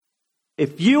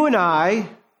If you and I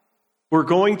were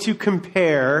going to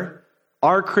compare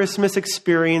our Christmas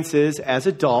experiences as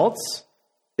adults,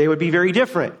 they would be very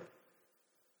different.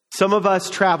 Some of us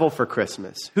travel for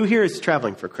Christmas. Who here is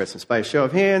traveling for Christmas? By a show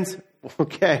of hands?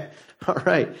 Okay. All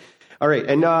right.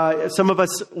 And some of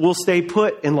us will stay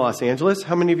put in Los Angeles.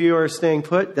 How many of you are staying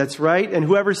put? That's right. And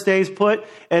whoever stays put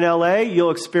in LA,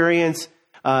 you'll experience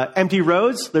empty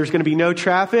roads. There's going to be no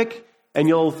traffic. And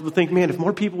you'll think, man, if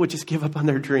more people would just give up on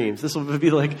their dreams,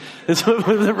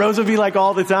 the roads would be like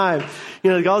all the time.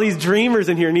 Like all these dreamers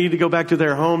in here need to go back to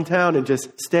their hometown and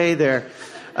just stay there.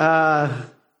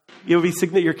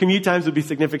 Your commute times would be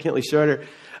significantly shorter.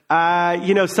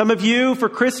 Some of you for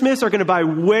Christmas are going to buy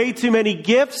way too many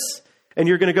gifts, and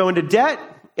you're going to go into debt,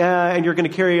 and you're going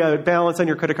to carry a balance on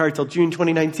your credit card till June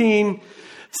 2019.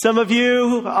 Some of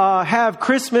you have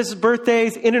Christmas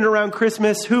birthdays in and around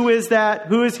Christmas. Who is that?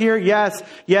 Who is here? Yes.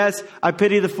 I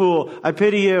pity the fool. I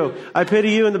pity you. I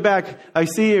pity you in the back. I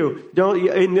see you.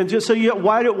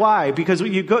 Why? Because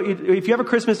if you have a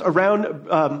Christmas around,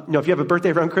 if you have a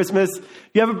birthday around Christmas,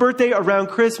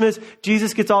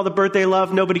 Jesus gets all the birthday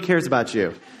love. Nobody cares about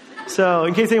you. So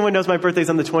in case anyone knows, my birthday's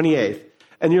on the 28th.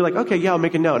 And you're like, okay, yeah, I'll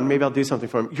make a note and maybe I'll do something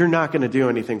for him. You're not going to do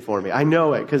anything for me. I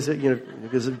know it because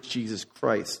of Jesus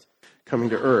Christ coming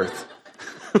to earth.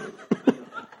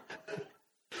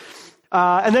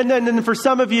 And then for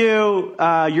some of you,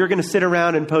 you're going to sit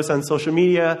around and post on social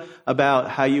media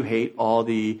about how you hate all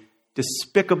the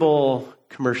despicable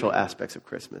commercial aspects of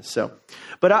Christmas.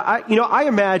 But I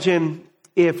imagine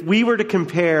if we were to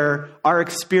compare our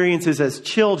experiences as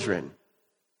children,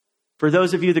 for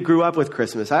those of you that grew up with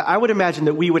Christmas, I would imagine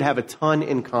that we would have a ton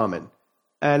in common.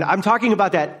 And I'm talking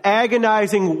about that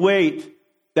agonizing wait,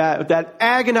 that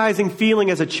agonizing feeling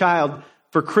as a child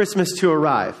for Christmas to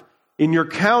arrive. And you're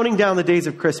counting down the days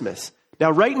of Christmas.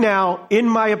 Now, right now, in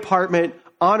my apartment,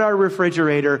 on our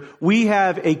refrigerator, we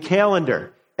have a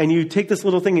calendar. And you take this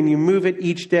little thing and you move it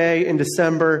each day in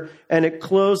December. And the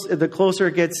closer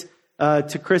it gets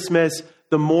to Christmas,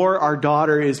 the more our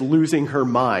daughter is losing her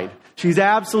mind. She's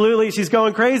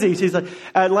going crazy. She's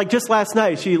like just last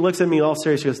night, she looks at me all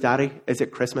serious. She goes, Daddy, is it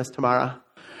Christmas tomorrow?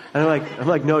 And I'm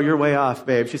like, no, you're way off,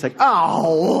 babe. She's like,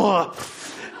 oh.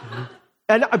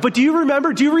 But do you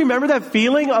remember that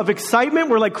feeling of excitement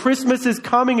where like Christmas is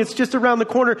coming? It's just around the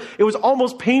corner. It was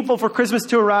almost painful for Christmas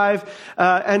to arrive.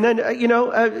 And then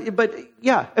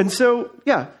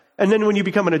when you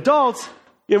become an adult,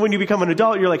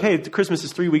 you're like, hey, Christmas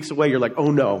is 3 weeks away. You're like, oh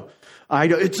no. I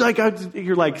know. It's like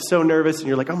you're like so nervous, and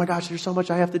you're like, oh my gosh, there's so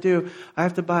much I have to do. I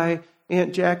have to buy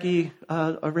Aunt Jackie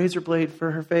a razor blade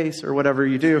for her face, or whatever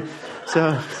you do.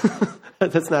 So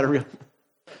that's not a real.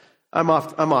 I'm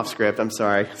off script. I'm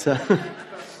sorry. So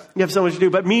you have so much to do.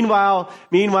 But meanwhile,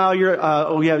 you're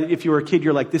if you were a kid,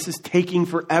 you're like, this is taking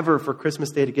forever for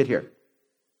Christmas Day to get here.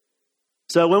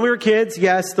 So when we were kids,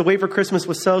 yes, the wait for Christmas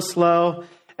was so slow.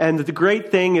 And the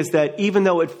great thing is that even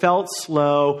though it felt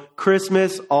slow,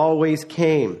 Christmas always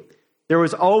came. There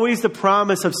was always the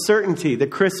promise of certainty that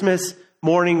Christmas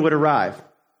morning would arrive.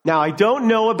 Now, I don't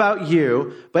know about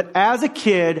you, but as a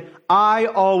kid, I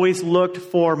always looked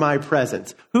for my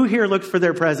presents. Who here looked for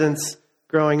their presents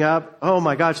growing up? Oh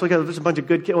my gosh, look at there's a bunch of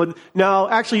good kids. Well, no,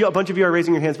 actually, a bunch of you are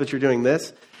raising your hands, but you're doing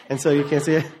this, and so you can't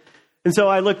see it. And so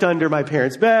I looked under my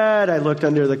parents' bed, I looked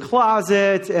under the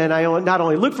closet, and I not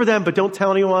only looked for them, but don't tell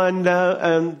anyone,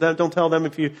 don't tell them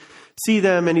if you see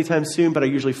them anytime soon, but I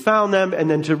usually found them. And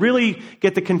then to really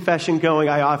get the confession going,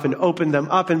 I often opened them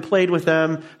up and played with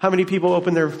them. How many people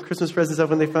opened their Christmas presents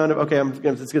up when they found them? Okay,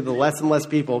 it's good. The less and less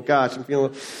people. Gosh, I'm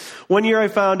feeling. One year I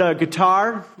found a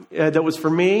guitar that was for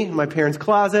me in my parents'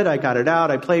 closet. I got it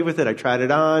out. I played with it. I tried it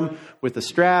on with the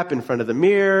strap in front of the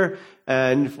mirror.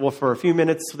 And well, for a few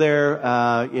minutes there,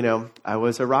 I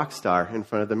was a rock star in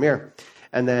front of the mirror.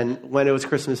 And then when it was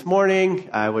Christmas morning,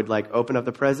 I would like open up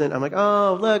the present. I'm like,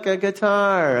 oh, look, a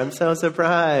guitar. I'm so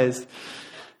surprised.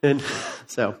 And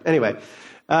so anyway,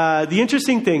 the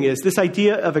interesting thing is this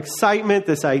idea of excitement,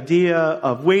 this idea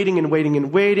of waiting and waiting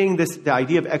and waiting, the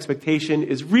idea of expectation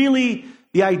is really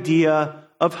the idea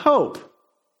of hope.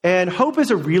 And hope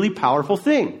is a really powerful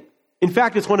thing. In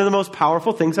fact, it's one of the most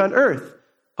powerful things on earth.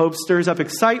 Hope stirs up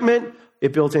excitement.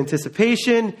 It builds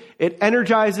anticipation. It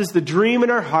energizes the dream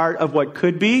in our heart of what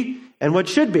could be and what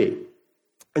should be.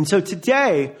 And so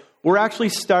today, we're actually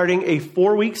starting a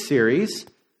 4-week series.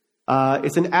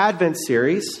 It's an Advent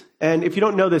series. And if you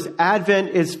don't know this, Advent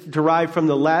is derived from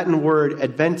the Latin word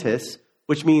adventus,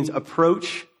 which means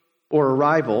approach or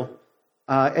arrival.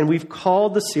 And we've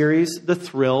called the series The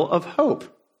Thrill of Hope.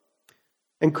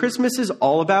 And Christmas is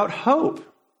all about hope.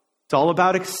 It's all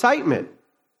about excitement.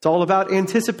 It's all about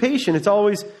anticipation. It's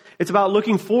It's about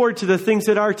looking forward to the things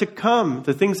that are to come,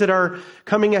 the things that are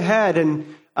coming ahead.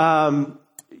 And,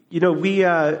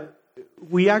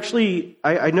 we actually,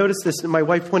 I noticed this, and my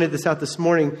wife pointed this out this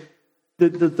morning.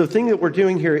 The thing that we're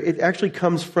doing here, it actually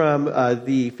comes from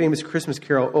the famous Christmas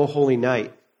carol, O Holy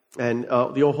Night. And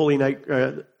the O Holy Night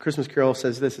Christmas carol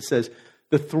says this. It says,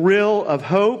 "The thrill of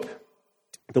hope,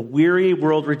 the weary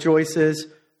world rejoices,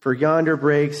 for yonder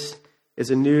breaks is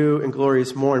a new and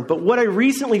glorious morn." But what I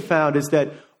recently found is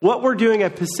that what we're doing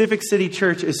at Pacific City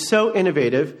Church is so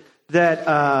innovative that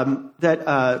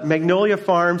Magnolia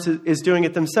Farms is doing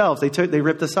it themselves. They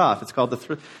ripped us off. It's called the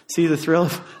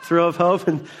thrill of hope,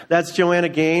 and that's Joanna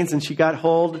Gaines, and she got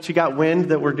wind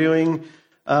that we're doing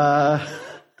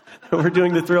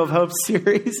the Thrill of Hope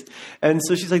series, and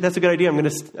so she's like, "That's a good idea. I'm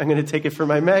gonna take it for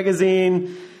my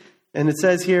magazine." And it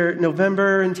says here,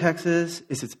 November in Texas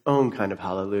is its own kind of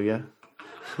hallelujah.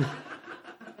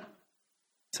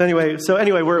 So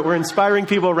anyway, we're inspiring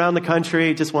people around the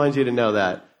country. Just wanted you to know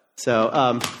that.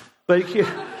 So, but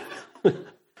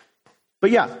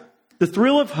yeah, the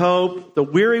thrill of hope, the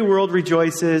weary world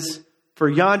rejoices, for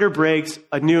yonder breaks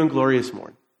a new and glorious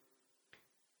morn.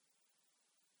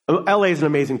 LA is an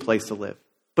amazing place to live,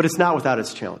 but it's not without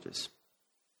its challenges.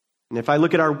 And if I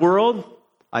look at our world,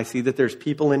 I see that there's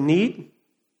people in need.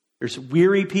 There's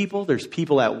weary people. There's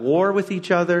people at war with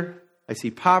each other. I see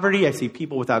poverty. I see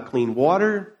people without clean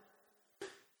water.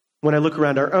 When I look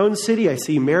around our own city, I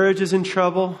see marriages in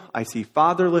trouble. I see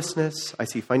fatherlessness. I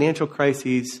see financial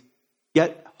crises.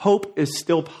 Yet hope is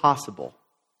still possible.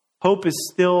 Hope is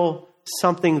still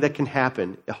something that can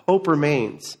happen. Hope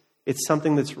remains. It's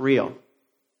something that's real.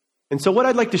 And so what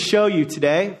I'd like to show you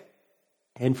today,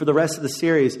 and for the rest of the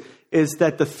series, is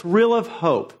that the thrill of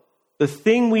hope, the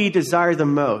thing we desire the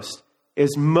most,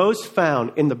 is most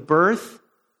found in the birth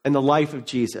and the life of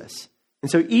Jesus. And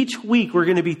so each week we're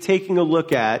going to be taking a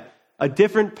look at a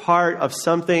different part of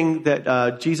something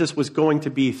that Jesus was going to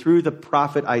be through the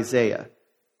prophet Isaiah.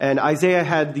 And Isaiah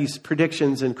had these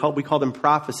predictions, and we call them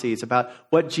prophecies, about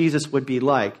what Jesus would be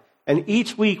like. And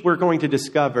each week we're going to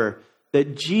discover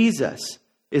that Jesus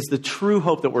is the true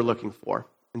hope that we're looking for.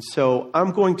 And so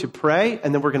I'm going to pray,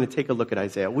 and then we're going to take a look at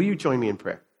Isaiah. Will you join me in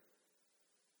prayer?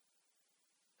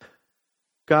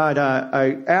 God,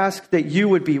 I ask that you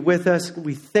would be with us.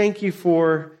 We thank you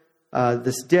for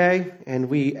this day, and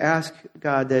we ask,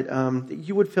 God, that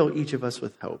you would fill each of us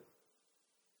with hope.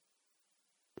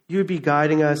 You would be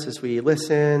guiding us as we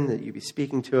listen, that you'd be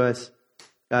speaking to us.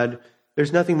 God,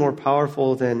 there's nothing more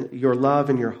powerful than your love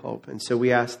and your hope, and so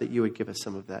we ask that you would give us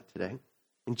some of that today.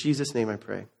 In Jesus' name I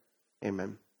pray.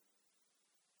 Amen.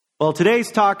 Well,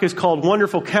 today's talk is called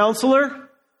Wonderful Counselor.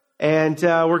 And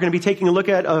we're going to be taking a look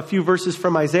at a few verses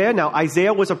from Isaiah. Now,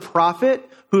 Isaiah was a prophet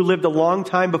who lived a long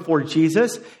time before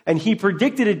Jesus, and he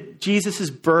predicted Jesus'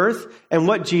 birth and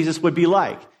what Jesus would be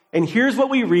like. And here's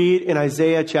what we read in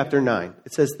Isaiah chapter 9.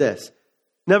 It says this: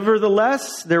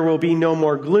 "Nevertheless, there will be no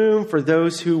more gloom for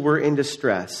those who were in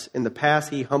distress. In the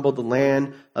past, he humbled the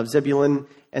land of Zebulun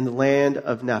and the land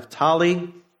of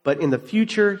Naphtali, but in the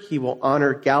future, he will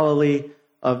honor Galilee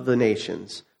of the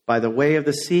nations, by the way of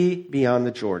the sea beyond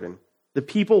the Jordan. The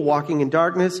people walking in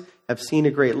darkness have seen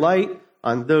a great light.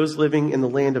 On those living in the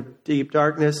land of deep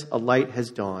darkness, a light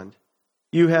has dawned.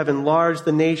 You have enlarged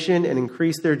the nation and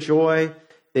increased their joy.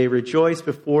 They rejoice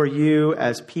before you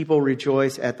as people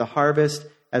rejoice at the harvest,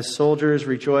 as soldiers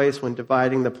rejoice when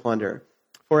dividing the plunder.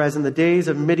 For as in the days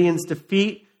of Midian's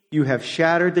defeat, you have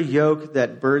shattered the yoke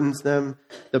that burdens them,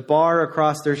 the bar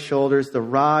across their shoulders, the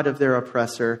rod of their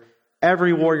oppressor.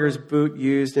 Every warrior's boot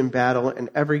used in battle and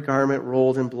every garment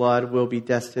rolled in blood will be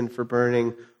destined for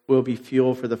burning, will be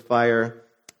fuel for the fire.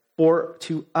 For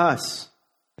to us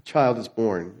a child is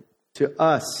born, to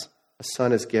us a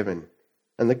son is given,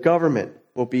 and the government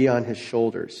will be on his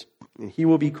shoulders. And he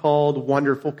will be called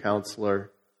Wonderful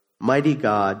Counselor, Mighty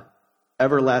God,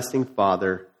 Everlasting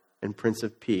Father, and Prince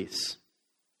of Peace.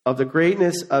 Of the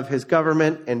greatness of his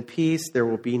government and peace there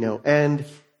will be no end.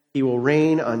 He will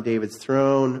reign on David's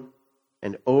throne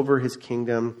and over his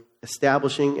kingdom,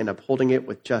 establishing and upholding it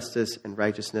with justice and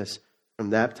righteousness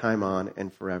from that time on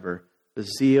and forever. The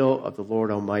zeal of the Lord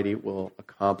Almighty will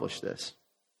accomplish this."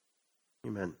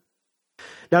 Amen.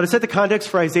 Now, to set the context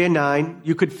for Isaiah 9,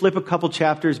 you could flip a couple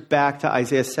chapters back to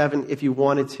Isaiah 7 if you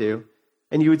wanted to,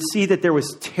 and you would see that there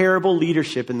was terrible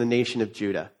leadership in the nation of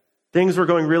Judah. Things were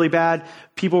going really bad.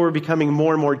 People were becoming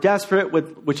more and more desperate,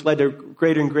 which led to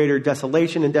greater and greater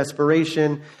desolation and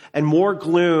desperation, and more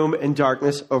gloom and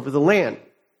darkness over the land.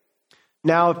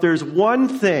 Now, if there's one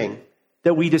thing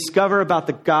that we discover about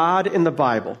the God in the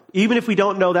Bible, even if we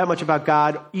don't know that much about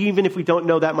God, even if we don't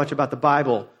know that much about the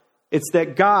Bible, it's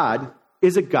that God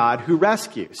is a God who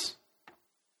rescues.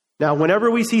 Now, whenever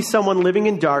we see someone living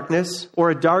in darkness or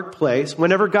a dark place,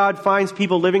 whenever God finds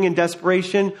people living in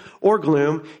desperation or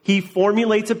gloom, he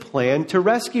formulates a plan to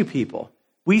rescue people.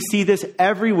 We see this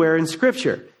everywhere in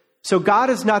Scripture. So God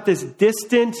is not this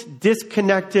distant,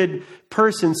 disconnected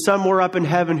person somewhere up in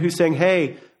heaven who's saying,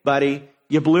 hey, buddy,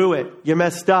 you blew it. You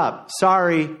messed up.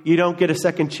 Sorry, you don't get a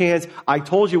second chance. I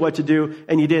told you what to do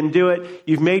and you didn't do it.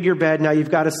 You've made your bed. Now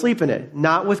you've got to sleep in it.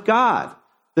 Not with God.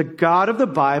 The God of the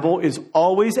Bible is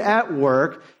always at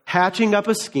work, hatching up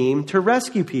a scheme to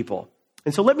rescue people.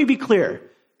 And so let me be clear.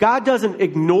 God doesn't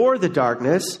ignore the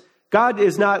darkness. God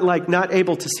is not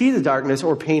able to see the darkness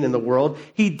or pain in the world.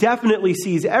 He definitely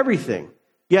sees everything.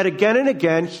 Yet again and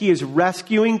again, he is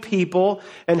rescuing people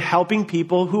and helping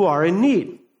people who are in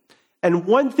need. And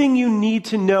one thing you need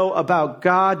to know about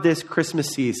God this Christmas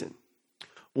season,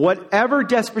 whatever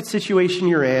desperate situation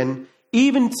you're in,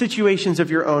 even situations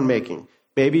of your own making,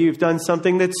 maybe you've done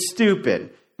something that's stupid.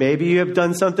 Maybe you have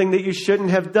done something that you shouldn't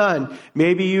have done.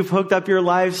 Maybe you've hooked up your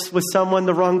lives with someone,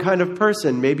 the wrong kind of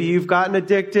person. Maybe you've gotten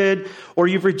addicted, or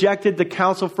you've rejected the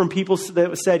counsel from people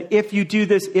that said, if you do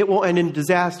this, it will end in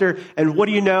disaster. And what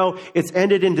do you know? It's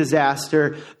ended in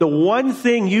disaster. The one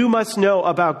thing you must know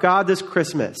about God this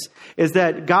Christmas is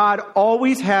that God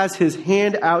always has his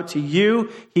hand out to you.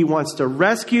 He wants to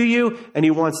rescue you, and he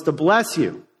wants to bless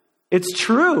you. It's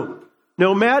true.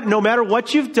 No matter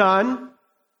what you've done,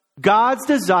 God's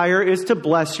desire is to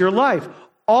bless your life.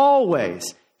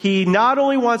 Always. He not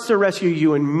only wants to rescue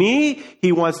you and me,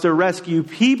 he wants to rescue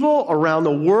people around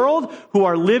the world who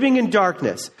are living in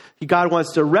darkness. God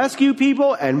wants to rescue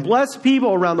people and bless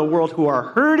people around the world who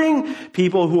are hurting,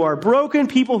 people who are broken,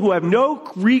 people who have no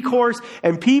recourse,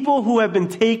 and people who have been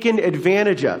taken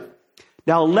advantage of.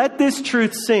 Now let this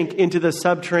truth sink into the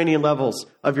subterranean levels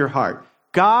of your heart.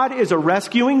 God is a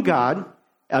rescuing God.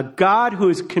 A God who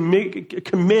is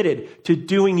committed to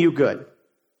doing you good.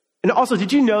 And also,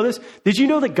 did you know this? Did you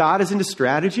know that God is into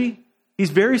strategy?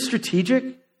 He's very strategic.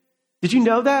 Did you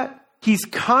know that? He's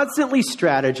constantly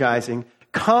strategizing,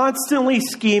 constantly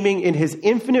scheming in his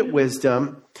infinite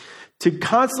wisdom to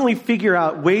constantly figure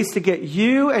out ways to get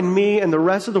you and me and the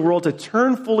rest of the world to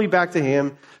turn fully back to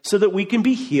him so that we can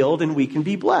be healed and we can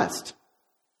be blessed.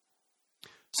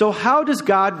 So how does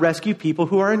God rescue people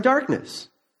who are in darkness?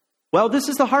 Well, this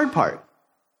is the hard part.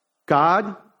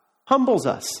 God humbles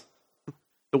us.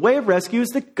 The way of rescue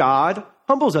is that God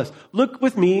humbles us. Look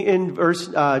with me in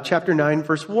chapter 9,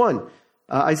 verse 1.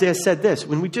 Isaiah said this,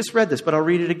 when we just read this, but I'll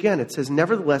read it again. It says,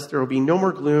 nevertheless, there will be no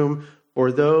more gloom for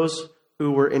those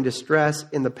who were in distress.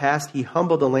 In the past, he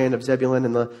humbled the land of Zebulun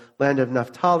and the land of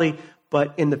Naphtali,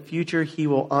 but in the future, he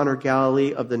will honor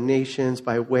Galilee of the nations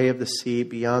by way of the sea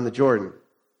beyond the Jordan.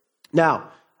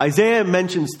 Now, Isaiah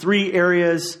mentions 3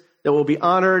 areas that will be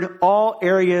honored, all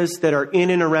areas that are in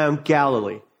and around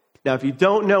Galilee. Now, if you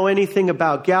don't know anything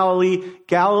about Galilee,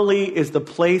 Galilee is the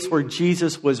place where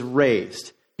Jesus was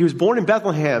raised. He was born in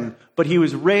Bethlehem, but he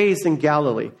was raised in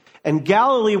Galilee. And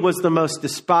Galilee was the most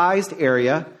despised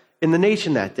area in the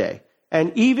nation that day.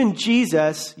 And even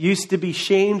Jesus used to be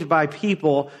shamed by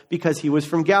people because he was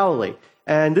from Galilee.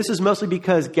 And this is mostly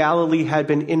because Galilee had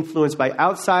been influenced by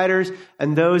outsiders,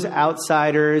 and those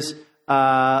outsiders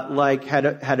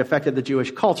had affected the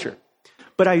Jewish culture.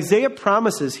 But Isaiah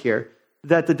promises here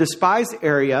that the despised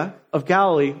area of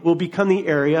Galilee will become the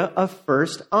area of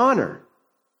first honor.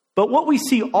 But what we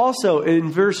see also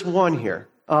in verse 1 here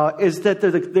is that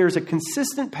there's a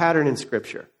consistent pattern in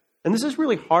Scripture. And this is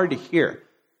really hard to hear,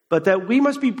 but that we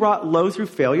must be brought low through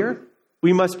failure.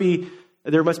 There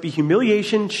must be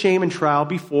humiliation, shame, and trial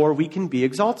before we can be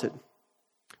exalted.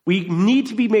 We need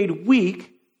to be made weak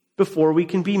before we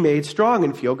can be made strong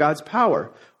and feel God's power.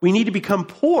 We need to become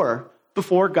poor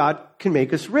before God can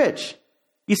make us rich.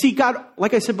 You see, God,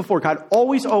 like I said before, God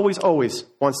always, always, always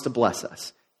wants to bless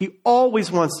us. He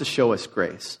always wants to show us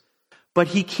grace. But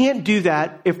he can't do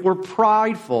that if we're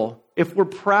prideful, if we're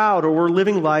proud, or we're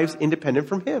living lives independent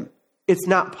from him. It's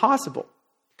not possible.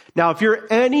 Now, if you're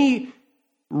any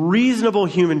reasonable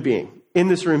human being in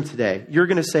this room today, you're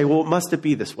going to say, well, must it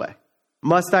be this way?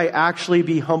 Must I actually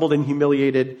be humbled and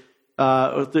humiliated?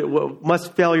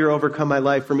 Must failure overcome my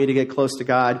life for me to get close to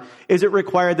God? Is it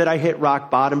required that I hit rock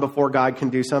bottom before God can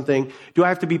do something? Do I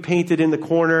have to be painted in the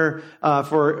corner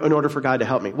in order for God to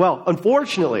help me? Well,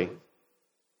 unfortunately,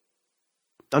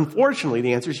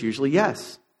 the answer is usually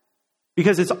yes.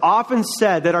 Because it's often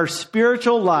said that our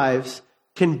spiritual lives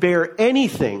can bear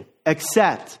anything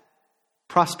except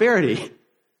prosperity.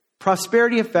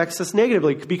 prosperity affects us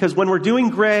negatively because when we're doing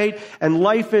great and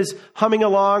life is humming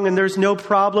along and there's no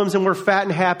problems and we're fat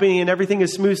and happy and everything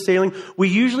is smooth sailing, we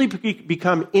usually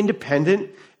become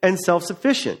independent and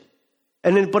self-sufficient.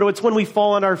 But it's when we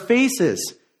fall on our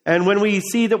faces and when we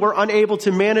see that we're unable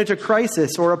to manage a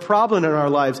crisis or a problem in our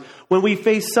lives, when we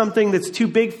face something that's too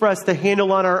big for us to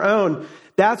handle on our own,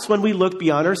 that's when we look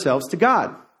beyond ourselves to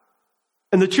God.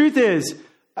 And the truth is,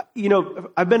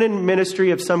 I've been in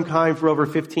ministry of some kind for over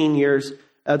 15 years.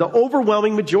 The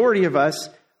overwhelming majority of us,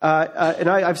 and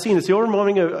I've seen this, the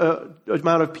overwhelming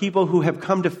amount of people who have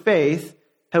come to faith,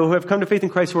 in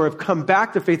Christ, or have come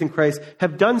back to faith in Christ,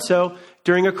 have done so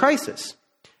during a crisis.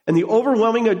 And the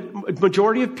overwhelming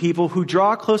majority of people who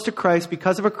draw close to Christ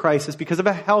because of a crisis, because of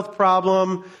a health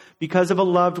problem, because of a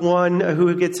loved one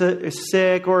who gets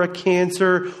sick, or a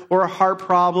cancer, or a heart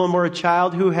problem, or a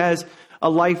child who has a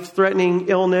life-threatening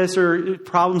illness or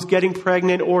problems getting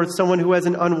pregnant, or someone who has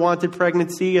an unwanted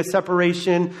pregnancy, a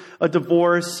separation, a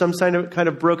divorce, some kind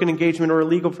of broken engagement or a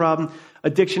legal problem,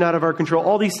 addiction out of our control,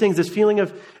 all these things, this feeling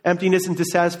of emptiness and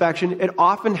dissatisfaction, it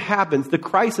often happens. The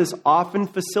crisis often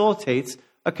facilitates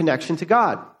a connection to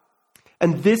God.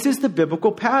 And this is the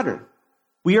biblical pattern.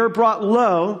 We are brought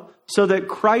low so that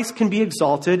Christ can be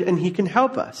exalted and he can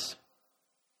help us.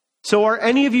 So are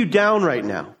any of you down right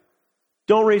now?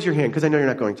 Don't raise your hand because I know you're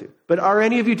not going to. But are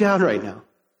any of you down right now?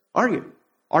 Are you?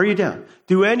 Are you down?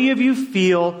 Do any of you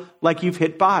feel like you've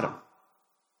hit bottom?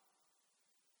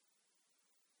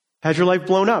 Has your life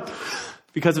blown up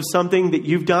because of something that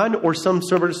you've done or some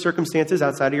sort of circumstances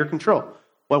outside of your control?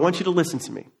 Well, I want you to listen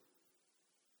to me.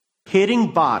 Hitting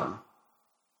the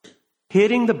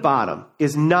bottom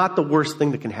is not the worst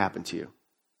thing that can happen to you.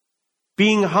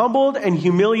 Being humbled and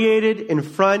humiliated in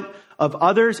front of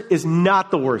others is not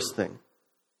the worst thing.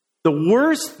 The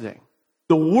worst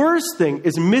thing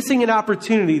is missing an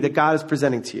opportunity that God is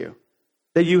presenting to you.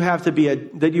 That you have to be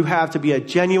a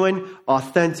genuine,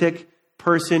 authentic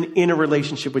person in a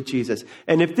relationship with Jesus.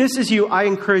 And if this is you, I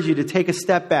encourage you to take a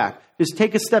step back. Just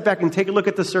take a step back and take a look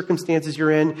at the circumstances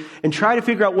you're in and try to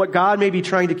figure out what God may be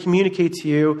trying to communicate to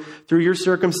you through your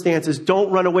circumstances.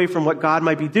 Don't run away from what God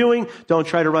might be doing. Don't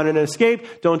try to run and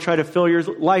escape. Don't try to fill your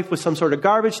life with some sort of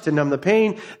garbage to numb the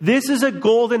pain. This is a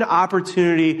golden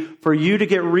opportunity for you to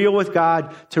get real with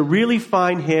God, to really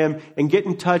find him and get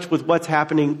in touch with what's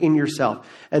happening in yourself.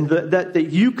 And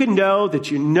that you can know that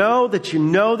you know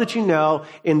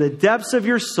in the depths of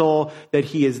your soul that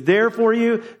he is there for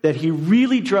you, that he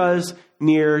really draws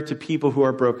near to people who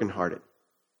are brokenhearted.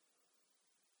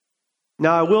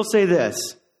 Now, I will say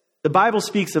this. The Bible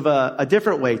speaks of a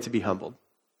different way to be humbled.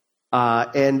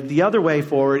 And the other way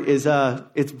forward is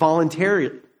it's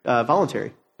voluntary.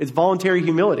 It's voluntary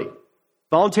humility.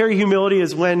 Voluntary humility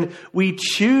is when we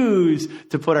choose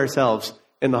to put ourselves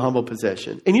in the humble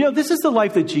position. And this is the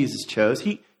life that Jesus chose.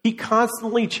 He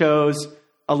constantly chose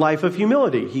a life of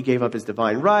humility. He gave up his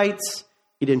divine rights.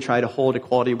 He didn't try to hold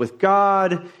equality with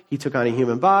God. He took on a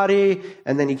human body.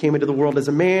 And then he came into the world as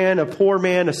a man, a poor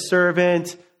man, a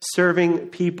servant, serving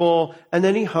people. And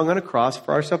then he hung on a cross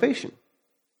for our salvation.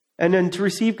 And then to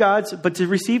receive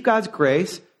God's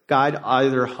grace, God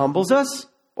either humbles us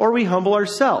or we humble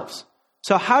ourselves.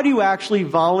 So how do you actually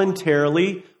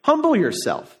voluntarily humble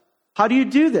yourself? How do you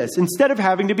do this? Instead of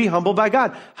having to be humbled by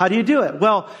God, how do you do it?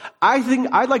 Well, I think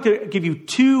I'd like to give you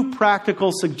 2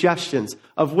 practical suggestions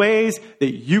of ways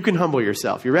that you can humble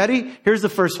yourself. You ready? Here's the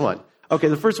first one. Okay,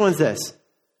 the first one's this.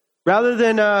 Rather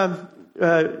than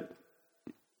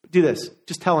do this,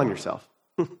 just tell on yourself.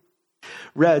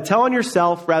 Tell on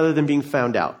yourself rather than being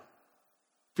found out.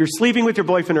 If you're sleeping with your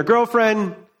boyfriend or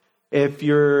girlfriend, if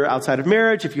you're outside of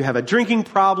marriage, if you have a drinking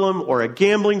problem or a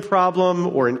gambling problem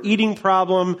or an eating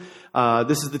problem,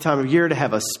 this is the time of year to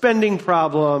have a spending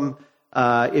problem.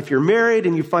 If you're married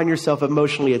and you find yourself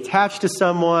emotionally attached to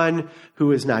someone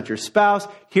who is not your spouse,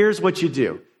 here's what you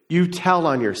do. You tell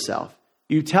on yourself.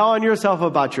 You tell on yourself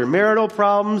about your marital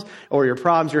problems or your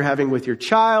problems you're having with your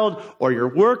child or your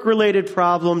work-related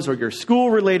problems or your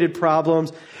school-related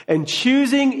problems. And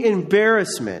choosing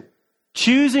embarrassment,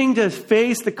 choosing to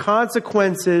face the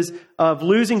consequences of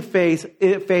losing faith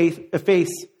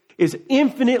is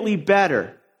infinitely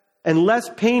better and less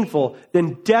painful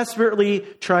than desperately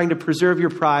trying to preserve your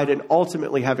pride and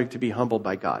ultimately having to be humbled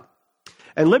by God.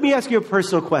 And let me ask you a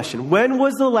personal question. When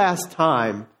was the last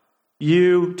time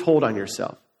you told on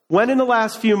yourself? When in the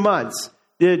last few months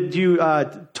did you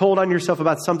told on yourself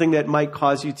about something that might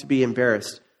cause you to be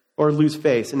embarrassed or lose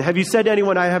face? And have you said to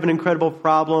anyone, I have an incredible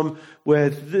problem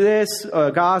with this,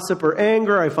 gossip or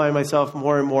anger. I find myself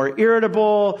more and more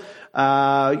irritable.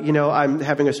 I'm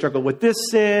having a struggle with this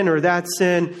sin or that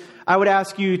sin, I would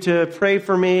ask you to pray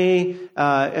for me.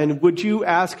 And would you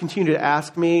continue to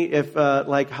ask me if,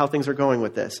 how things are going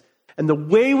with this? And the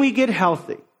way we get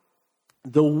healthy,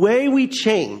 the way we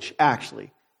change,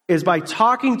 actually, is by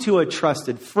talking to a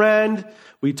trusted friend,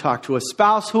 we talk to a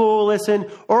spouse who will listen,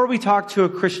 or we talk to a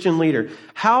Christian leader.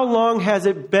 How long has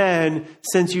it been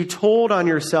since you told on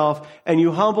yourself and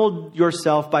you humbled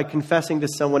yourself by confessing to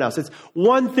someone else? It's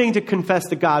one thing to confess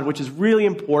to God, which is really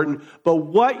important, but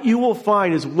what you will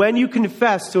find is when you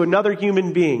confess to another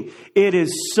human being, it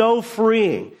is so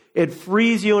freeing. It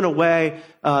frees you in a way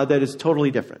that is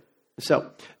totally different.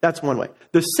 So that's one way.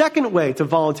 The second way to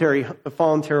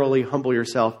voluntarily humble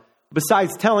yourself,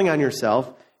 besides telling on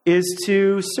yourself, is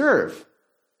to serve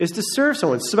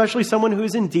someone, especially someone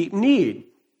who's in deep need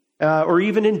or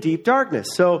even in deep darkness.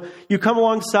 So you come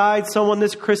alongside someone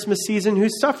this Christmas season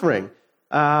who's suffering.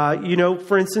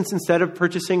 For instance, instead of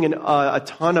purchasing a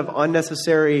ton of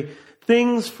unnecessary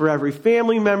things for every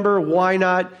family member, why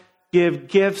not give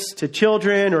gifts to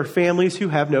children or families who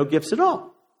have no gifts at all?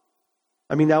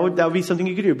 I mean, that would be something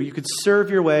you could do, but you could serve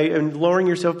your way, and lowering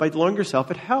yourself,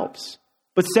 it helps.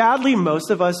 But sadly, most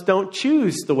of us don't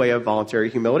choose the way of voluntary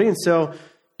humility, and so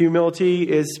humility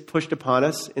is pushed upon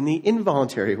us in the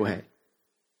involuntary way.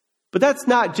 But that's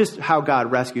not just how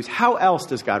God rescues. How else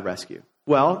does God rescue?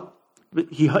 Well,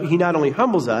 he not only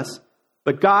humbles us,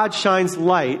 but God shines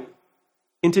light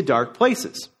into dark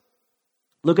places.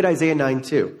 Look at Isaiah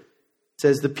 9:2. It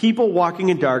says, "The people walking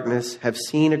in darkness have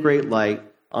seen a great light.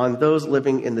 On those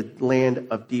living in the land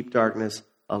of deep darkness,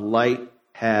 a light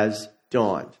has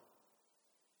dawned."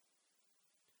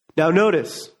 Now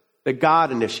notice that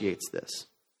God initiates this.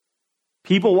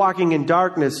 People walking in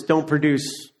darkness don't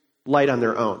produce light on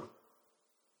their own.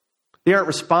 They aren't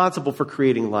responsible for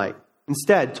creating light.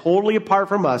 Instead, totally apart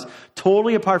from us,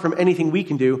 totally apart from anything we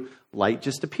can do, light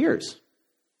just appears.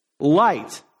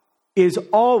 Light is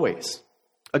always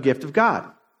a gift of God.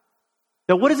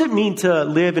 Now, what does it mean to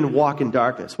live and walk in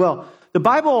darkness? Well, the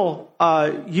Bible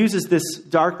uses this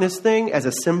darkness thing as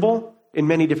a symbol in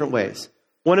many different ways.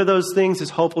 One of those things is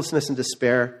hopelessness and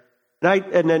despair.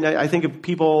 And then I think of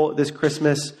people this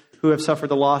Christmas who have suffered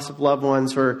the loss of loved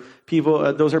ones, or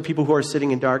people. Those are people who are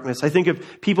sitting in darkness. I think of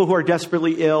people who are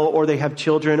desperately ill, or they have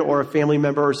children or a family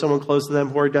member or someone close to them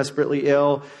who are desperately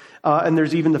ill. And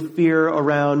there's even the fear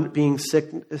around being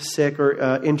sick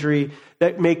or injury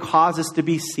that may cause us to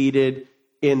be seated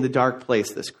in the dark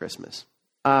place this Christmas.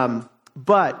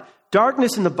 But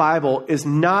darkness in the Bible is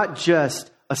not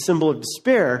just a symbol of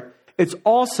despair. It's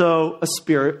also a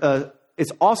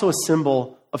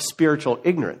symbol of spiritual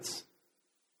ignorance.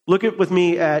 Look with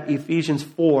me at Ephesians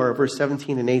 4, verse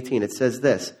 17 and 18. It says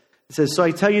this. It says, "So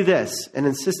I tell you this, and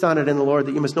insist on it in the Lord,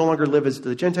 that you must no longer live as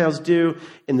the Gentiles do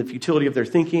in the futility of their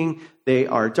thinking. They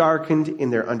are darkened in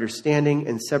their understanding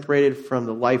and separated from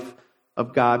the life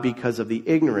of God because of the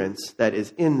ignorance that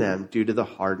is in them due to the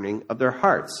hardening of their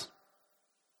hearts."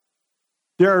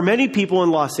 There are many people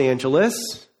in Los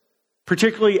Angeles,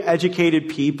 particularly educated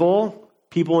people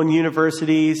in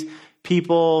universities,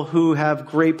 people who have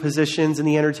great positions in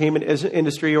the entertainment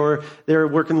industry, or they're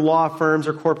working law firms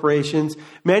or corporations.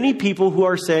 Many people who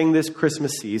are saying this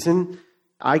Christmas season,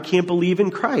 "I can't believe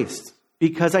in Christ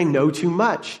because I know too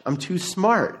much. I'm too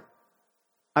smart.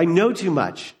 I know too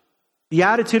much." The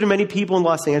attitude of many people in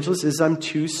Los Angeles is, "I'm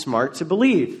too smart to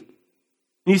believe."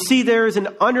 And you see, there is an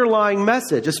underlying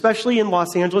message, especially in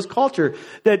Los Angeles culture,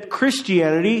 that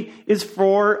Christianity is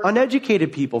for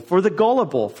uneducated people, for the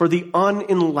gullible, for the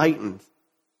unenlightened.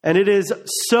 And it is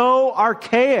so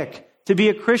archaic to be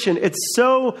a Christian. It's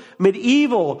so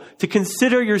medieval to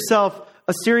consider yourself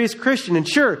a serious Christian. And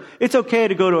sure, it's okay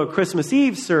to go to a Christmas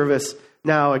Eve service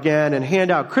now again and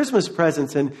hand out Christmas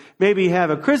presents and maybe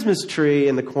have a Christmas tree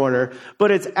in the corner,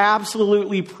 but it's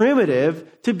absolutely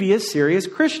primitive to be a serious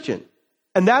Christian.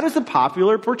 And that is the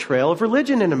popular portrayal of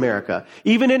religion in America.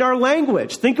 Even in our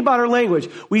language. Think about our language.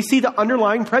 We see the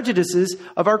underlying prejudices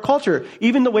of our culture.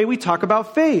 Even the way we talk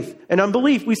about faith and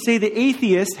unbelief. We say the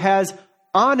atheist has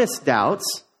honest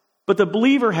doubts, but the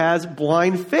believer has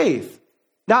blind faith.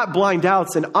 Not blind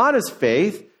doubts and honest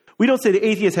faith. We don't say the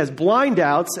atheist has blind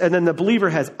doubts and then the believer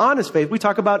has honest faith. We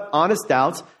talk about honest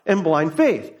doubts and blind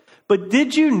faith. But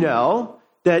did you know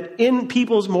that in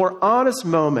people's more honest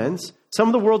moments, some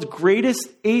of the world's greatest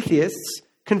atheists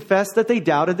confessed that they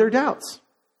doubted their doubts?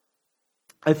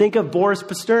 I think of Boris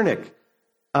Pasternak.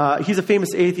 He's a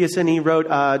famous atheist, and he wrote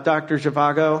Dr.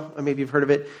 Zhivago. Maybe you've heard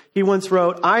of it. He once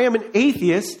wrote, "I am an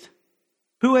atheist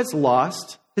who has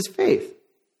lost his faith."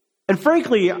 And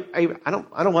frankly, I don't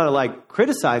want to like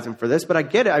criticize him for this, but I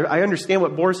get it. I understand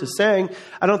what Boris is saying.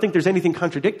 I don't think there's anything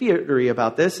contradictory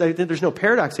about this. I think there's no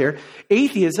paradox here.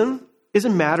 Atheism is a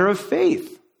matter of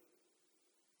faith.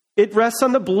 It rests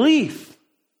on the belief,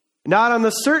 not on the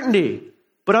certainty,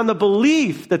 but on the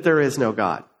belief that there is no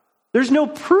God. There's no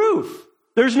proof.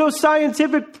 There's no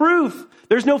scientific proof.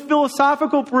 There's no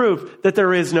philosophical proof that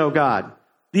there is no God.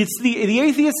 The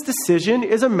atheist's decision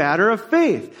is a matter of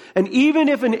faith. And even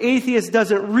if an atheist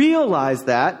doesn't realize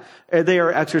that, they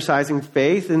are exercising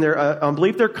faith in their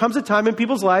unbelief, there comes a time in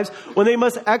people's lives when they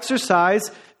must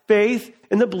exercise faith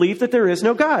in the belief that there is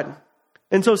no God.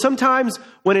 And so sometimes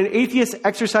when an atheist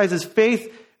exercises faith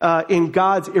in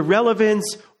God's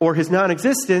irrelevance or his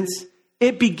non-existence,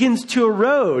 it begins to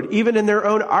erode, even in their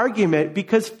own argument,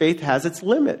 because faith has its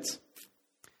limits.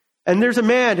 And there's a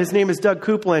man, his name is Doug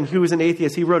Coupland, who was an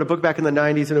atheist. He wrote a book back in the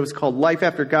 90s, and it was called Life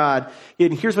After God.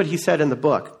 And here's what he said in the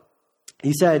book.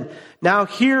 He said, "Now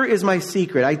here is my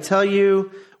secret. I tell you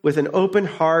with an open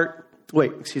heart,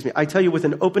 I tell you with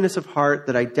an openness of heart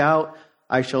that I doubt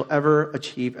I shall ever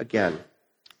achieve again.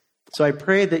 So I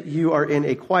pray that you are in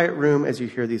a quiet room as you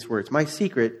hear these words. My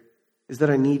secret is that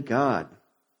I need God,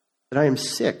 that I am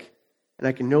sick, and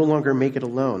I can no longer make it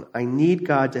alone. I need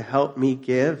God to help me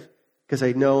give, because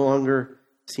I no longer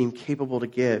seem capable to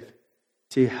give,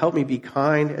 to help me be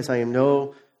kind as I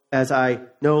no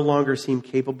longer seem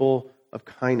capable of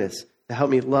kindness, to help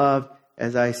me love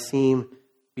as I seem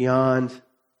beyond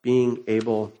being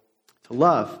able to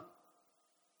love."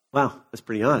 Wow, that's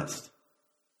pretty honest.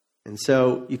 And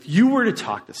so if you were to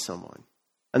talk to someone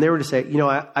and they were to say,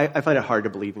 I find it hard to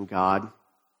believe in God,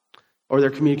 or they're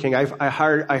communicating, I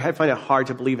find it hard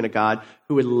to believe in a God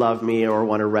who would love me or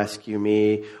want to rescue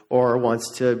me or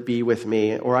wants to be with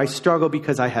me, or I struggle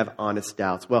because I have honest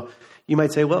doubts. Well, you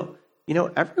might say,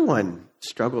 everyone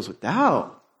struggles with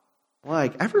doubt.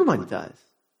 Like, everyone does.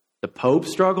 The Pope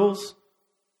struggles.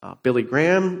 Billy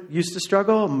Graham used to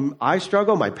struggle. I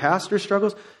struggle. My pastor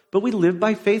struggles. But we live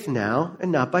by faith now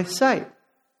and not by sight.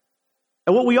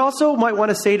 And what we also might want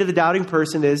to say to the doubting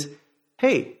person is,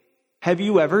 hey, have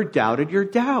you ever doubted your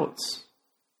doubts?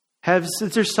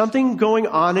 Is there something going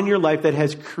on in your life that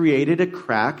has created a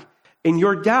crack in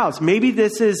your doubts? Maybe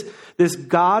this is this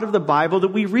God of the Bible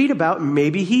that we read about.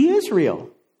 Maybe he is real.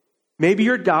 Maybe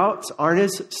your doubts aren't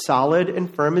as solid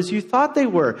and firm as you thought they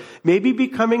were. Maybe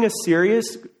becoming a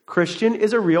serious Christian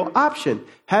is a real option.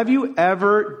 Have you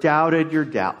ever doubted your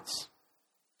doubts?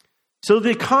 So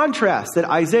the contrast that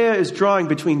Isaiah is drawing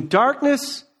between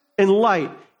darkness and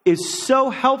light is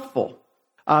so helpful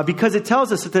because it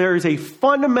tells us that there is a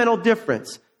fundamental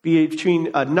difference between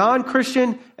a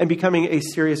non-Christian and becoming a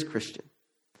serious Christian.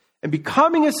 And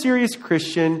becoming a serious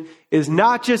Christian is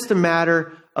not just a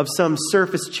matter of some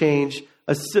surface change.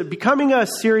 Becoming a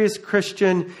serious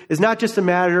Christian is not just a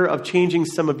matter of changing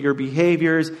some of your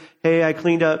behaviors. Hey, I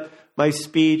cleaned up my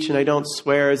speech and I don't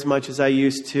swear as much as I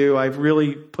used to. I've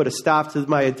really put a stop to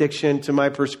my addiction to my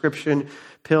prescription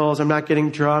pills. I'm not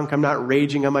getting drunk. I'm not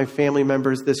raging on my family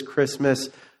members this Christmas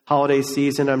holiday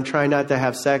season. I'm trying not to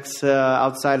have sex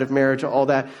outside of marriage, all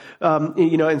that.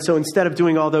 And so instead of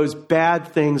doing all those bad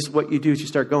things, what you do is you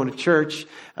start going to church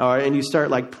and you start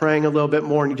like praying a little bit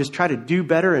more and you just try to do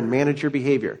better and manage your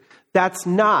behavior. That's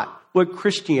not what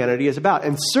Christianity is about.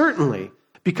 And certainly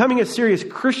becoming a serious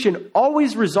Christian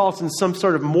always results in some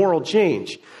sort of moral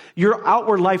change. Your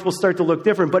outward life will start to look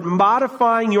different, but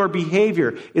modifying your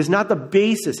behavior is not the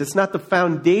basis. It's not the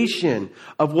foundation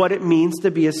of what it means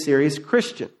to be a serious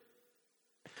Christian.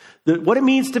 What it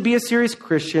means to be a serious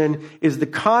Christian is the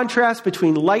contrast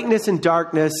between lightness and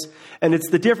darkness, and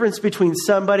it's the difference between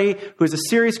somebody who is a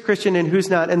serious Christian and who's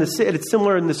not. And it's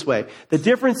similar in this way. The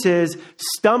difference is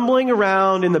stumbling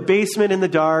around in the basement in the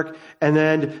dark, and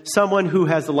then someone who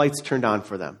has the lights turned on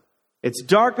for them. It's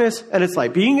darkness and it's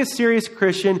light. Being a serious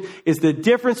Christian is the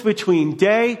difference between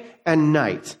day and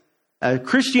night.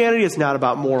 Christianity is not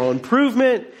about moral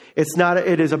improvement.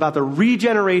 It is about the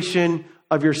regeneration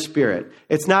of your spirit.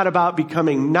 It's not about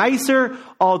becoming nicer,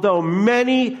 although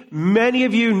many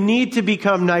of you need to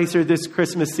become nicer this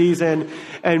Christmas season.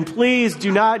 And please do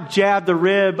not jab the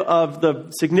rib of the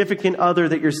significant other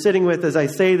that you're sitting with as I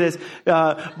say this.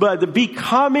 But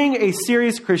becoming a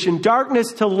serious Christian,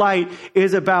 darkness to light,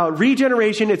 is about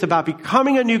regeneration. It's about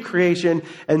becoming a new creation.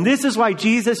 And this is why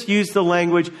Jesus used the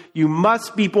language, you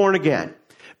must be born again.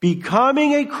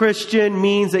 Becoming a Christian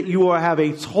means that you will have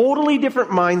a totally different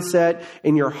mindset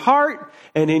in your heart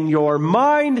and in your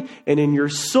mind and in your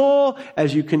soul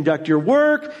as you conduct your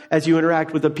work, as you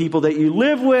interact with the people that you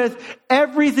live with.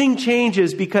 Everything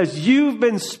changes because you've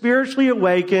been spiritually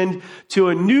awakened to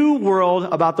a new world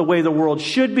about the way the world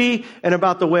should be and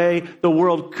about the way the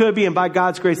world could be. And by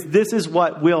God's grace, this is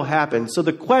what will happen. So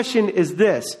the question is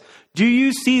this: do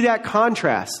you see that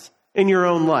contrast in your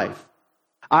own life?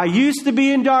 I used to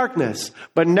be in darkness,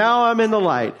 but now I'm in the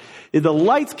light. The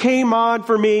lights came on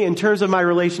for me in terms of my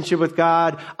relationship with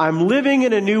God. I'm living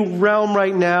in a new realm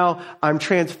right now. I'm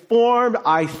transformed.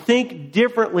 I think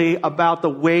differently about the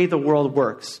way the world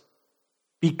works.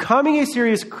 Becoming a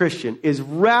serious Christian is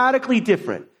radically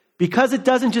different because it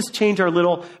doesn't just change our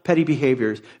little petty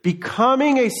behaviors.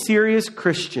 Becoming a serious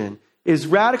Christian is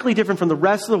radically different from the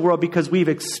rest of the world because we've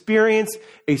experienced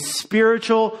a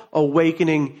spiritual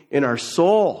awakening in our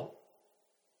soul.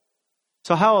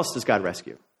 So how else does God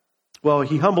rescue? Well,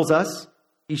 he humbles us,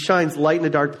 he shines light in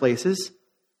the dark places,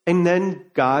 and then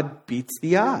God beats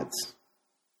the odds.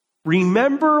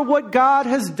 Remember what God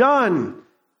has done.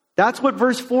 That's what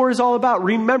verse 4 is all about.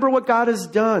 Remember what God has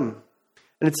done.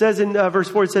 And it says in verse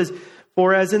 4, it says,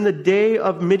 "For as in the day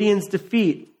of Midian's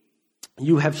defeat,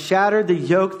 you have shattered the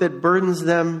yoke that burdens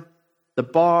them, the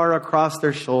bar across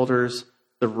their shoulders,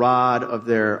 the rod of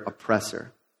their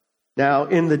oppressor." Now,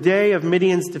 in the day of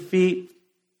Midian's defeat,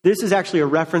 this is actually a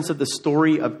reference of the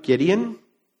story of Gideon.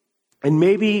 And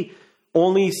maybe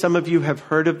only some of you have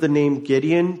heard of the name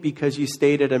Gideon because you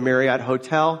stayed at a Marriott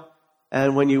hotel.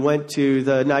 And when you went to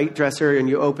the night dresser and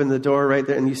you open the door right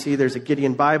there and you see there's a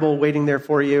Gideon Bible waiting there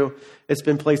for you, it's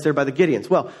been placed there by the Gideons.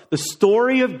 Well, the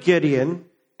story of Gideon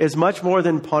is much more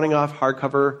than pawning off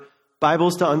hardcover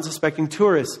Bibles to unsuspecting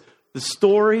tourists. The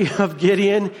story of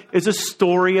Gideon is a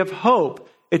story of hope.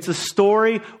 It's a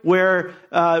story where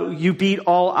you beat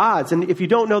all odds. And if you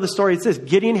don't know the story, it's this.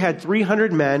 Gideon had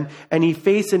 300 men, and he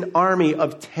faced an army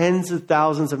of tens of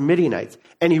thousands of Midianites,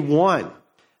 and he won.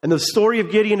 And the story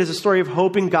of Gideon is a story of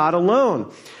hope in God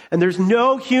alone. And there's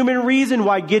no human reason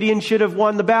why Gideon should have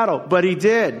won the battle, but he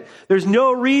did. There's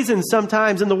no reason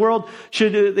sometimes in the world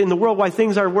why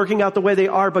things are working out the way they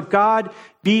are, but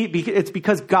it's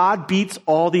because God beats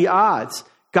all the odds.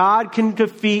 God can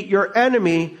defeat your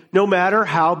enemy no matter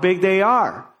how big they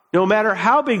are. No matter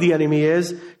how big the enemy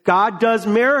is, God does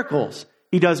miracles.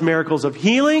 He does miracles of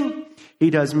healing. He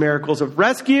does miracles of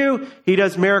rescue. He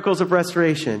does miracles of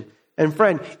restoration. And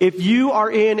friend, if you are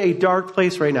in a dark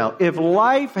place right now, if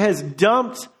life has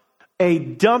dumped a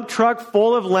dump truck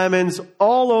full of lemons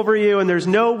all over you and there's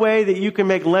no way that you can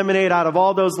make lemonade out of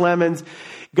all those lemons,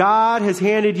 God has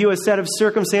handed you a set of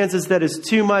circumstances that is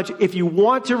too much. If you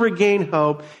want to regain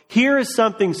hope, here is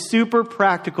something super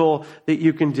practical that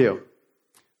you can do.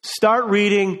 Start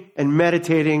reading and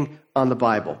meditating on the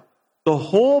Bible. The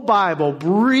whole Bible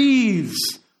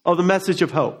breathes of the message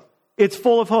of hope. It's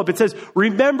full of hope. It says,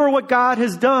 remember what God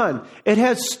has done. It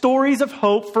has stories of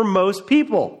hope for most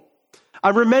people.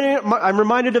 I'm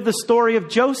reminded of the story of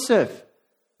Joseph.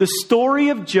 The story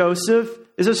of Joseph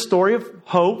is a story of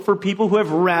hope for people who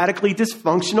have radically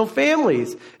dysfunctional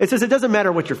families. It says it doesn't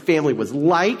matter what your family was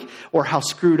like or how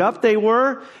screwed up they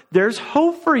were. There's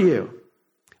hope for you.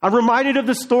 I'm reminded of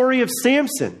the story of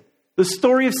Samson. The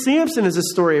story of Samson is a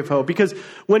story of hope because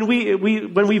when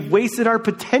we've wasted our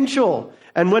potential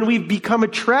and when we've become a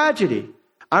tragedy,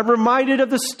 I'm reminded of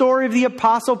the story of the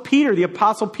Apostle Peter. The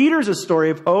Apostle Peter is a story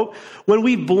of hope when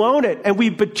we've blown it and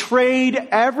we've betrayed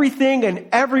everything and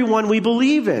everyone we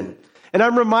believe in. And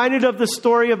I'm reminded of the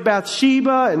story of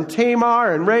Bathsheba and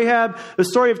Tamar and Rahab, the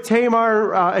story of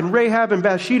Tamar and Rahab and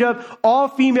Bathsheba, all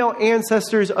female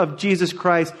ancestors of Jesus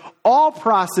Christ, all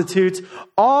prostitutes,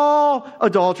 all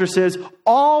adulteresses,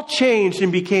 all changed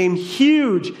and became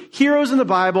huge heroes in the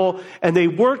Bible, and they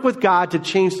worked with God to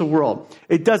change the world.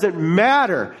 It doesn't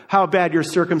matter how bad your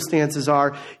circumstances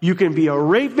are. You can be a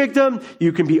rape victim,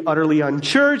 you can be utterly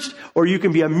unchurched, or you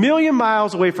can be a million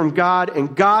miles away from God,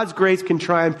 and God's grace can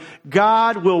triumph.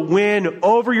 God will win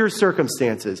over your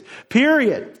circumstances.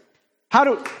 Period.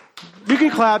 You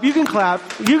can clap.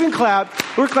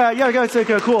 We're clap. Yeah, guys,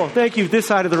 okay, cool. Thank you. This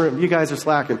side of the room. You guys are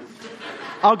slacking.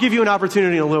 I'll give you an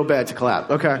opportunity in a little bit to clap.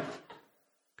 Okay.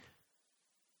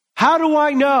 How do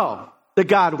I know that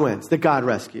God wins, that God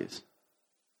rescues?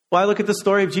 Well, I look at the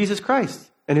story of Jesus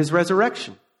Christ and his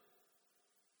resurrection.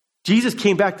 Jesus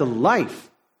came back to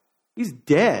life. He's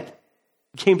dead.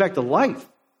 He came back to life.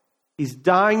 He's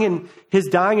dying, and his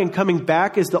dying and coming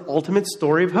back is the ultimate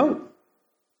story of hope.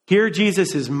 Here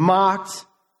Jesus is mocked,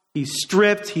 he's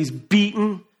stripped, he's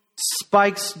beaten,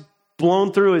 spikes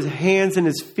blown through his hands and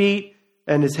his feet,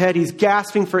 and his head. He's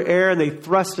gasping for air, and they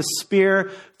thrust a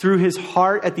spear through his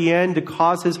heart at the end to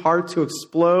cause his heart to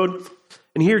explode.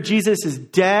 And here Jesus is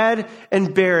dead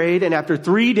and buried, and after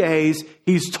 3 days,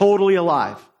 he's totally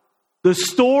alive. The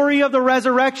story of the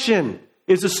resurrection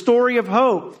is a story of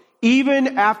hope.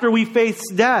 Even after we face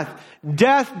death,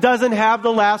 death doesn't have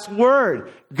the last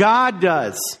word. God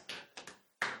does.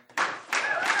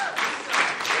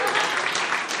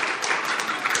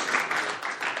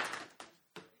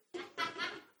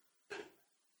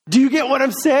 Do you get what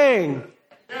I'm saying?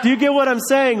 Do you get what I'm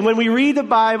saying? When we read the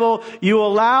Bible, you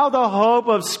allow the hope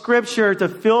of Scripture to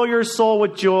fill your soul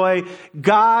with joy.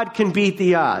 God can beat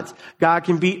the odds. God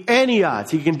can beat any odds.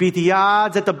 He can beat the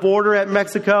odds at the border at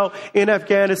Mexico, in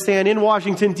Afghanistan, in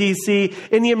Washington, D.C.,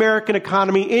 in the American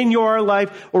economy, in your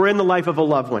life, or in the life of a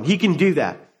loved one. He can do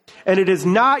that. And it is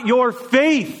not your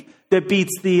faith that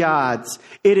beats the odds.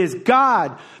 It is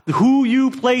God, who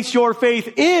you place your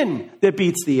faith in, that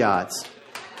beats the odds.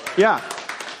 Yeah.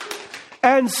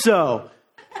 And so,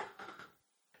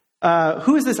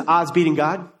 who is this odds-beating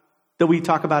God that we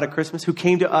talk about at Christmas, who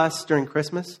came to us during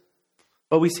Christmas?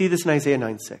 Well, we see this in Isaiah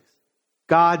 9:6.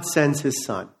 God sends his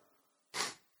son.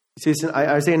 You see this in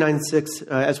Isaiah 9:6,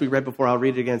 as we read before. I'll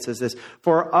read it again. It says this: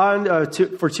 For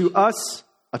to us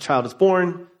a child is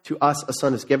born, to us a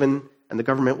son is given, and the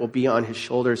government will be on his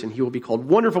shoulders, and he will be called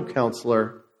Wonderful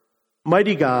Counselor,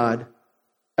 Mighty God,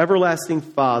 Everlasting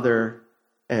Father,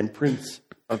 and Prince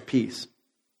of Peace.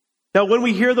 Now, when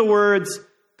we hear the words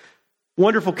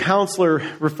Wonderful Counselor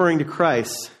referring to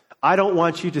Christ, I don't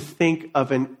want you to think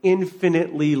of an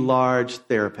infinitely large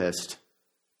therapist.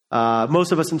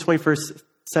 Most of us in the 21st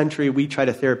century, we try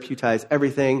to therapeutize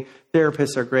everything.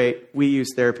 Therapists are great. We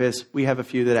use therapists. We have a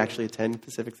few that actually attend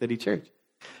Pacific City Church.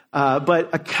 But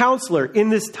a counselor in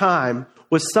this time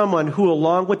was someone who,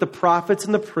 along with the prophets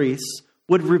and the priests,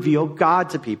 would reveal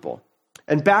God to people.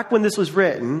 And back when this was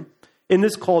written, in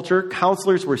this culture,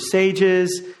 counselors were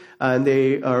sages, and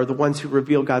they are the ones who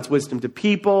reveal God's wisdom to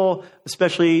people,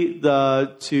 especially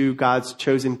to God's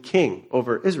chosen king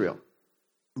over Israel.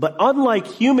 But unlike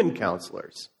human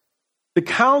counselors, the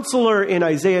counselor in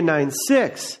Isaiah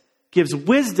 9:6 gives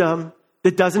wisdom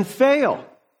that doesn't fail.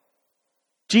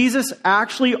 Jesus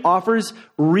actually offers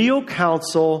real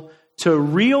counsel to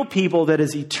real people that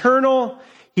is eternal.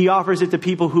 He offers it to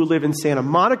people who live in Santa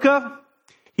Monica.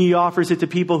 He offers it to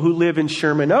people who live in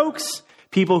Sherman Oaks,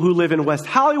 people who live in West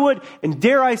Hollywood, and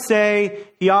dare I say,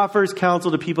 he offers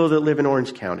counsel to people that live in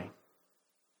Orange County.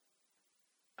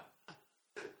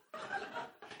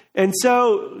 And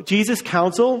so, Jesus'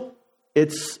 counsel,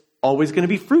 it's always going to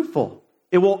be fruitful.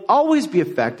 It will always be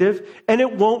effective, and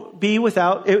it won't be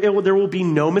there will be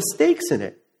no mistakes in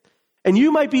it. And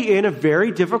you might be in a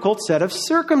very difficult set of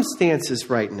circumstances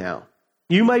right now.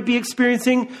 You might be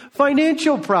experiencing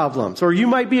financial problems, or you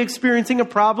might be experiencing a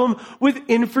problem with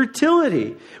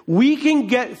infertility. We can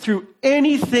get through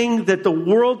anything that the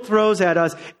world throws at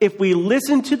us if we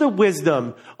listen to the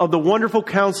wisdom of the Wonderful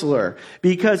Counselor,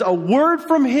 because a word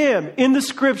from him in the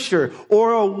Scripture,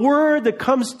 or a word that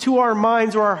comes to our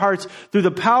minds or our hearts through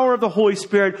the power of the Holy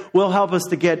Spirit, will help us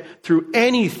to get through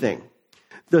anything.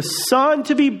 The son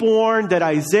to be born that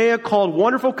Isaiah called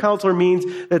Wonderful Counselor means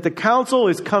that the counsel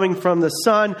is coming from the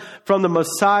Son, from the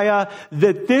Messiah,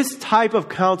 that this type of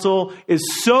counsel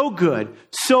is so good,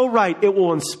 so right, it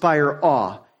will inspire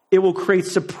awe. It will create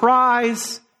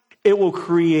surprise. It will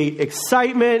create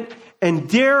excitement. And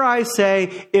dare I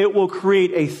say, it will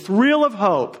create a thrill of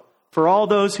hope for all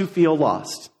those who feel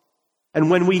lost. And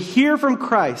when we hear from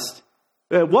Christ,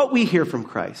 what we hear from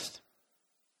Christ,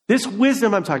 this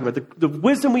wisdom I'm talking about, the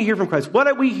wisdom we hear from Christ,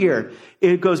 what we hear,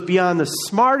 it goes beyond the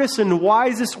smartest and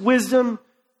wisest wisdom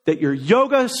that your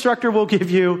yoga instructor will give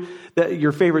you, that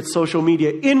your favorite social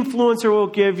media influencer will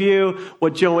give you,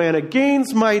 what Joanna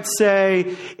Gaines might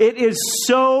say. It is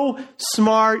so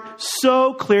smart,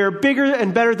 so clear, bigger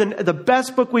and better than the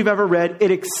best book we've ever read.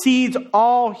 It exceeds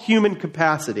all human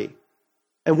capacity.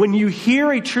 And when you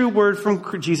hear a true word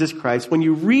from Jesus Christ, when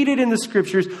you read it in the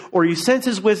Scriptures, or you sense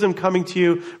his wisdom coming to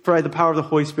you by the power of the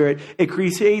Holy Spirit, it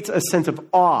creates a sense of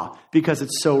awe because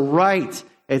it's so right,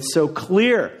 it's so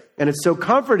clear, and it's so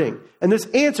comforting. And this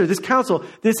answer, this counsel,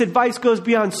 this advice goes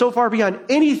so far beyond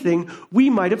anything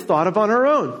we might have thought of on our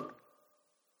own.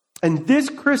 And this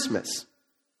Christmas,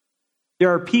 there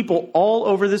are people all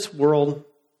over this world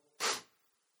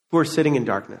who are sitting in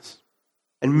darkness.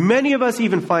 And many of us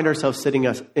even find ourselves sitting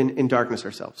in darkness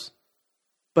ourselves.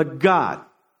 But God,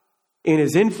 in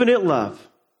his infinite love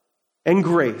and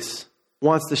grace,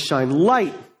 wants to shine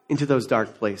light into those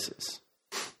dark places.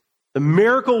 The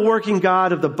miracle-working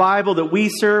God of the Bible that we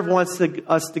serve wants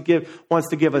to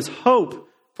give us hope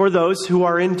for those who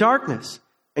are in darkness.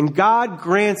 And God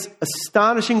grants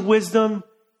astonishing wisdom.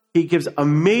 He gives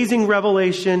amazing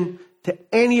revelation to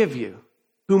any of you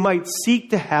who might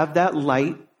seek to have that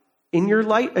light in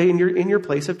your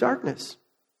place of darkness.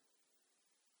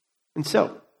 And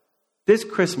so, this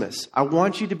Christmas, I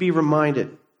want you to be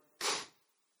reminded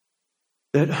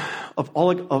that of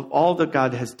all that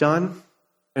God has done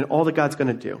and all that God's going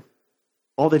to do,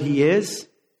 all that he is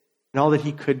and all that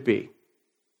he could be.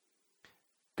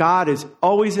 God is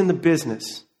always in the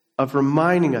business of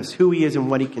reminding us who he is and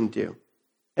what he can do.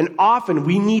 And often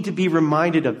we need to be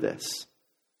reminded of this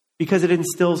because it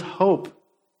instills hope.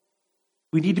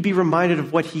 We need to be reminded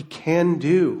of what he can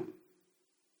do.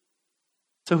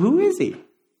 So who is he?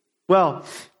 Well,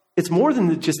 it's more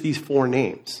than just these 4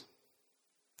 names.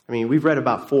 I mean, we've read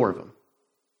about 4 of them.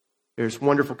 There's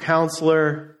Wonderful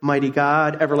Counselor, Mighty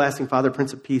God, Everlasting Father,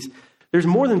 Prince of Peace. There's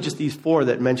more than just these 4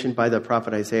 that mentioned by the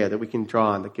prophet Isaiah that we can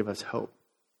draw on that give us hope.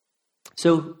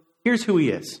 So here's who he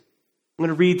is. I'm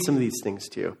going to read some of these things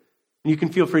to you. And you can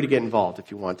feel free to get involved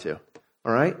if you want to.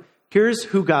 All right? Here's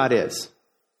who God is.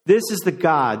 This is the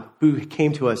God who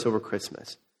came to us over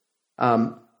Christmas.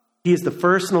 He is the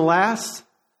first and the last,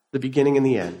 the beginning and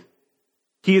the end.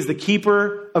 He is the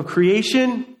keeper of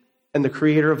creation and the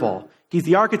creator of all. He's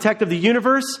the architect of the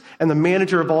universe and the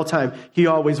manager of all time. He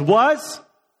always was,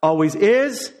 always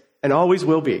is, and always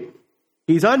will be.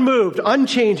 He's unmoved,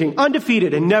 unchanging,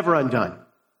 undefeated, and never undone.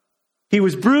 He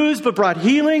was bruised, but brought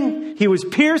healing. He was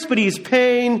pierced, but he's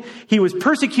pain. He was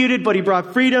persecuted, but he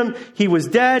brought freedom. He was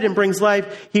dead and brings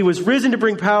life. He was risen to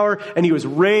bring power, and he was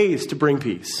raised to bring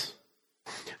peace.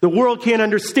 The world can't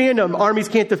understand him. Armies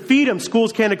can't defeat him.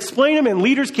 Schools can't explain him, and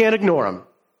leaders can't ignore him.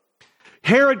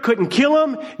 Herod couldn't kill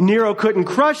him. Nero couldn't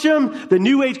crush him. The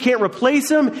New Age can't replace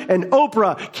him, and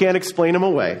Oprah can't explain him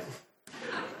away.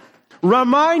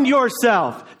 Remind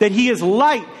yourself that he is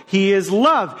light, he is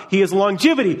love, he is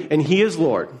longevity, and he is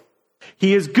Lord.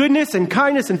 He is goodness and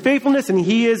kindness and faithfulness, and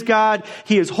he is God.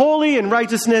 He is holy and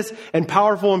righteousness and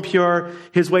powerful and pure.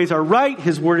 His ways are right.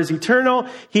 His word is eternal.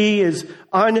 He is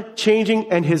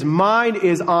unchanging, and his mind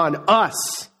is on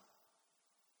us.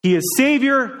 He is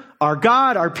Savior, our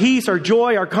God, our peace, our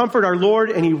joy, our comfort, our Lord,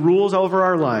 and he rules over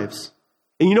our lives.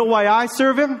 And you know why I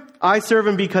serve him? I serve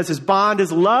him because his bond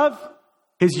is love.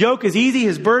 His yoke is easy,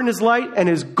 his burden is light, and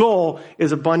his goal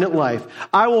is abundant life.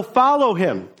 I will follow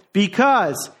him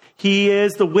because he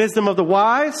is the wisdom of the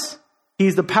wise.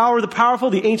 He's the power of the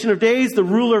powerful, the ancient of days, the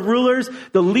ruler of rulers,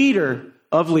 the leader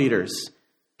of leaders.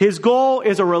 His goal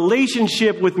is a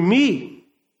relationship with me.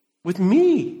 With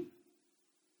me.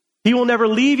 He will never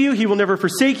leave you. He will never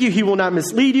forsake you. He will not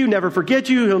mislead you, never forget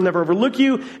you. He'll never overlook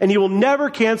you. And he will never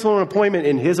cancel an appointment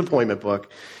in his appointment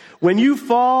book. When you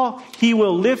fall, he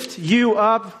will lift you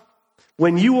up.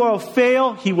 When you will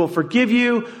fail, he will forgive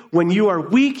you. When you are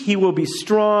weak, he will be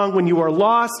strong. When you are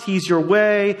lost, he's your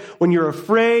way. When you're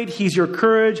afraid, he's your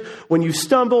courage. When you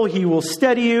stumble, he will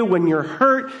steady you. When you're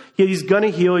hurt, he's going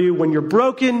to heal you. When you're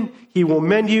broken, he will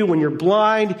mend you. When you're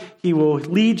blind, he will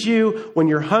lead you. When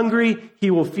you're hungry,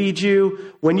 he will feed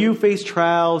you. When you face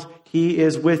trials, he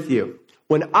is with you.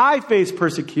 When I face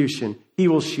persecution, he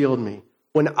will shield me.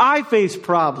 When I face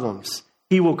problems,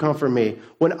 he will comfort me.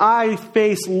 When I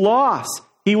face loss,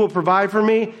 he will provide for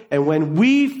me. And when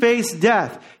we face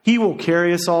death, he will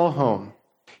carry us all home.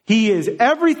 He is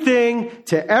everything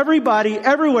to everybody,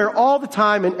 everywhere, all the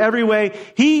time, in every way.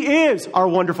 He is our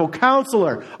wonderful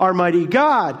counselor, our mighty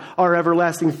God, our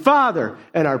everlasting Father,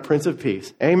 and our Prince of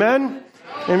Peace. Amen?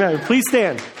 Amen. Please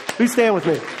stand. Please stand with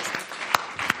me.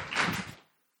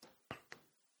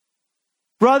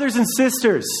 Brothers and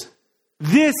sisters,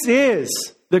 this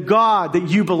is the God that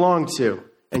you belong to.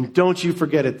 And don't you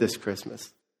forget it this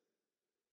Christmas.